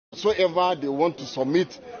whatsoever they want to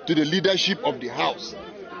submit to the leadership of the House.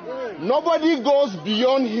 Nobody goes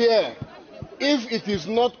beyond here if it is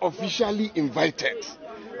not officially invited.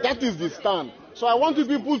 That is the stand. So I want you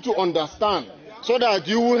people to understand, so that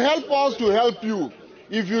you will help us to help you.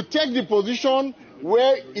 If you take the position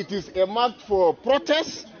where it is earmarked for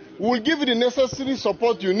protest, we will give you the necessary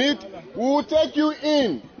support you need. We will take you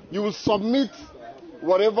in. You will submit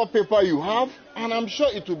whatever paper you have, and I'm sure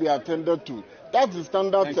it will be attended to. That's the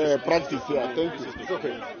standard practice here. Thank you. It's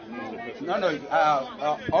okay. No,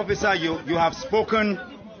 officer, you have spoken.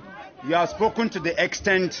 You have spoken to the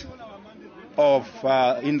extent of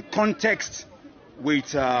in context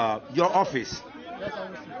with your office,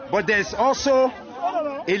 but there's also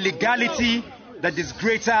a legality that is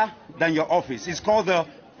greater than your office. It's called the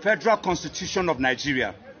Federal Constitution of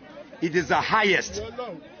Nigeria. It is the highest.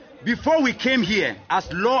 Before we came here as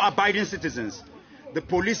law-abiding citizens, the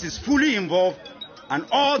police is fully involved, and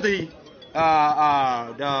all the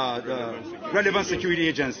relevant security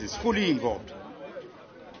agencies fully involved.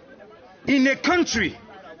 In a country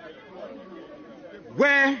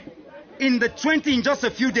where in just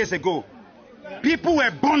a few days ago, people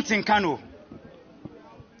were burnt in Kano,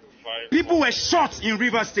 people were shot in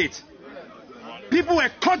Rivers State, people were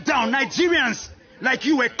cut down, Nigerians like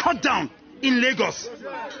you were cut down in Lagos.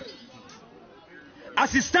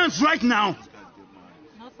 As it stands right now,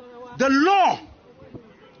 the law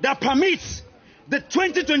that permits the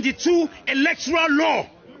 2022 electoral law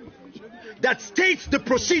that states the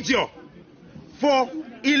procedure for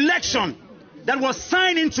election that was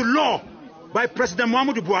signed into law by President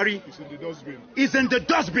Muhammadu Buhari is in the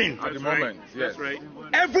dustbin. At the moment, yes. Right.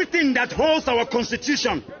 Everything that holds our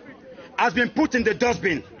constitution has been put in the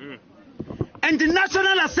dustbin. And the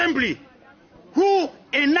National Assembly, who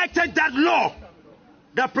enacted that law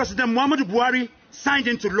that President Muhammadu Buhari signed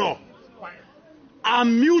into law, are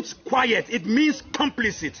mute quiet. It means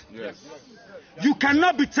complicit. Yes. You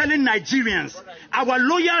cannot be telling Nigerians our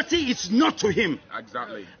loyalty is not to him.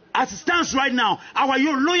 Exactly. As it stands right now, our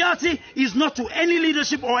loyalty is not to any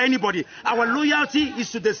leadership or anybody. Our loyalty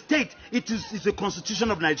is to the state. It is the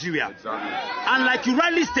Constitution of Nigeria. Exactly. And like you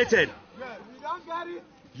rightly stated,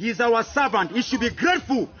 he is our servant. He should be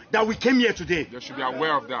grateful that we came here today. They should be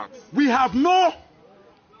aware of that.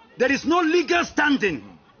 There is no legal standing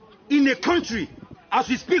in a country. As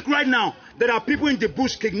we speak right now, there are people in the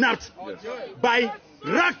bush kidnapped by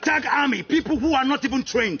ragtag army, people who are not even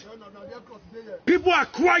trained. People are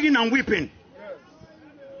crying and weeping.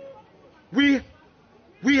 We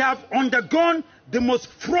have undergone the most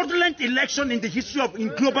fraudulent election in the history of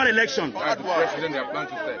global election.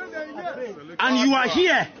 And you are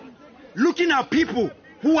here looking at people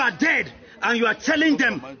who are dead, and you are telling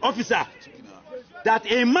them, officer, that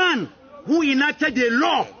a man who enacted a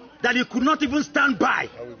law that he could not even stand by,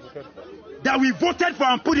 that we voted for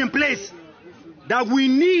and put in place, that we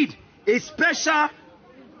need a special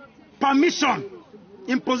permission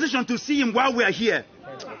in position to see him while we are here.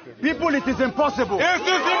 People, it is impossible. It is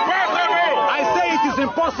impossible. I say it is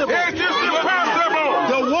impossible. It is impossible.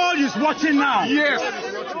 The world is watching now. Yes.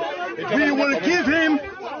 We will give him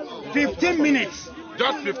 15 minutes.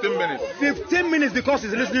 Just 15 minutes. 15 minutes because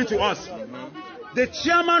he's listening to us. The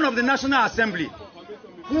chairman of the National Assembly,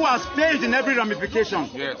 who has failed in every ramification,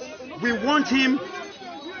 we want him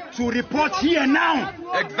to report here now.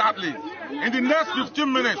 Exactly. In the next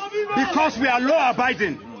 15 minutes. Because we are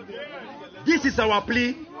law-abiding. This is our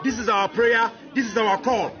plea, this is our prayer, this is our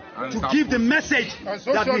call to give the message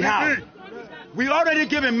that we have. We already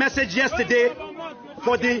gave a message yesterday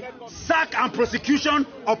for the sack and prosecution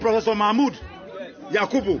of Professor Mahmoud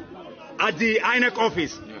Yakubu at the INEC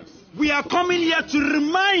office. We are coming here to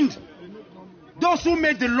remind those who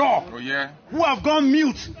made the law, who have gone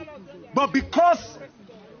mute, but because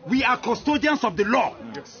we are custodians of the law,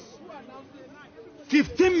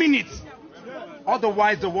 15 minutes,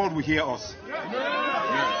 otherwise the world will hear us.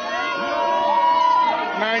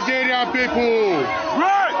 Nigerian people!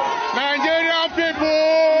 Right! Nigerian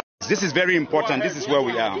people! This is very important. This is where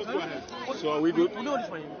we are. So are we good? Hold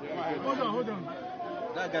on.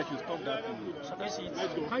 That guy should stop that thing.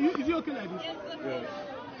 Is it okay like this?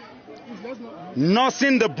 Yes.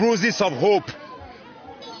 Nursing the bruises of hope.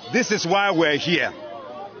 This is why we're here.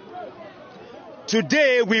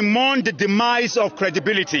 Today we mourn the demise of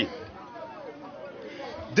credibility,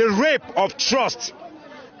 the rape of trust,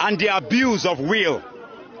 and the abuse of will.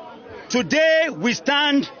 Today we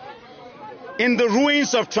stand in the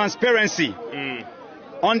ruins of transparency,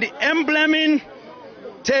 on the emblem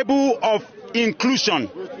table of inclusion,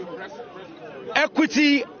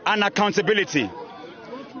 equity, and accountability.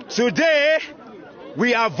 Today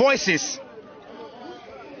we are voices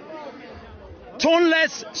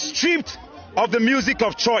toneless, stripped of the music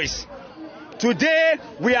of choice. Today,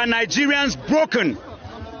 we are Nigerians broken,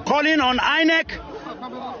 calling on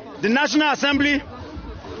INEC, the National Assembly,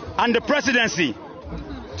 and the Presidency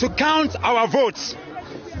to count our votes.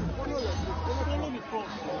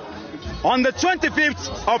 On the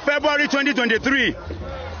 25th of February 2023,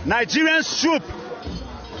 Nigerians trooped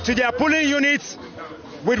to their polling units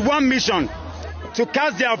with one mission: to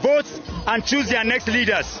cast their votes and choose their next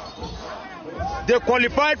leaders. They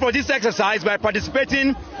qualified for this exercise by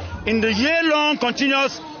participating in the year-long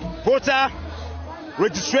continuous voter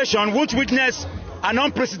registration, which witnessed an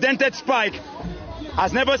unprecedented spike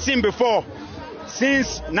as never seen before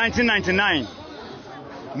since 1999.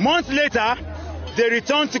 Months later, they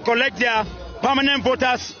returned to collect their permanent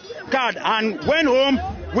voters card and went home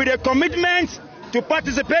with a commitment to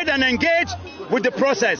participate and engage with the process.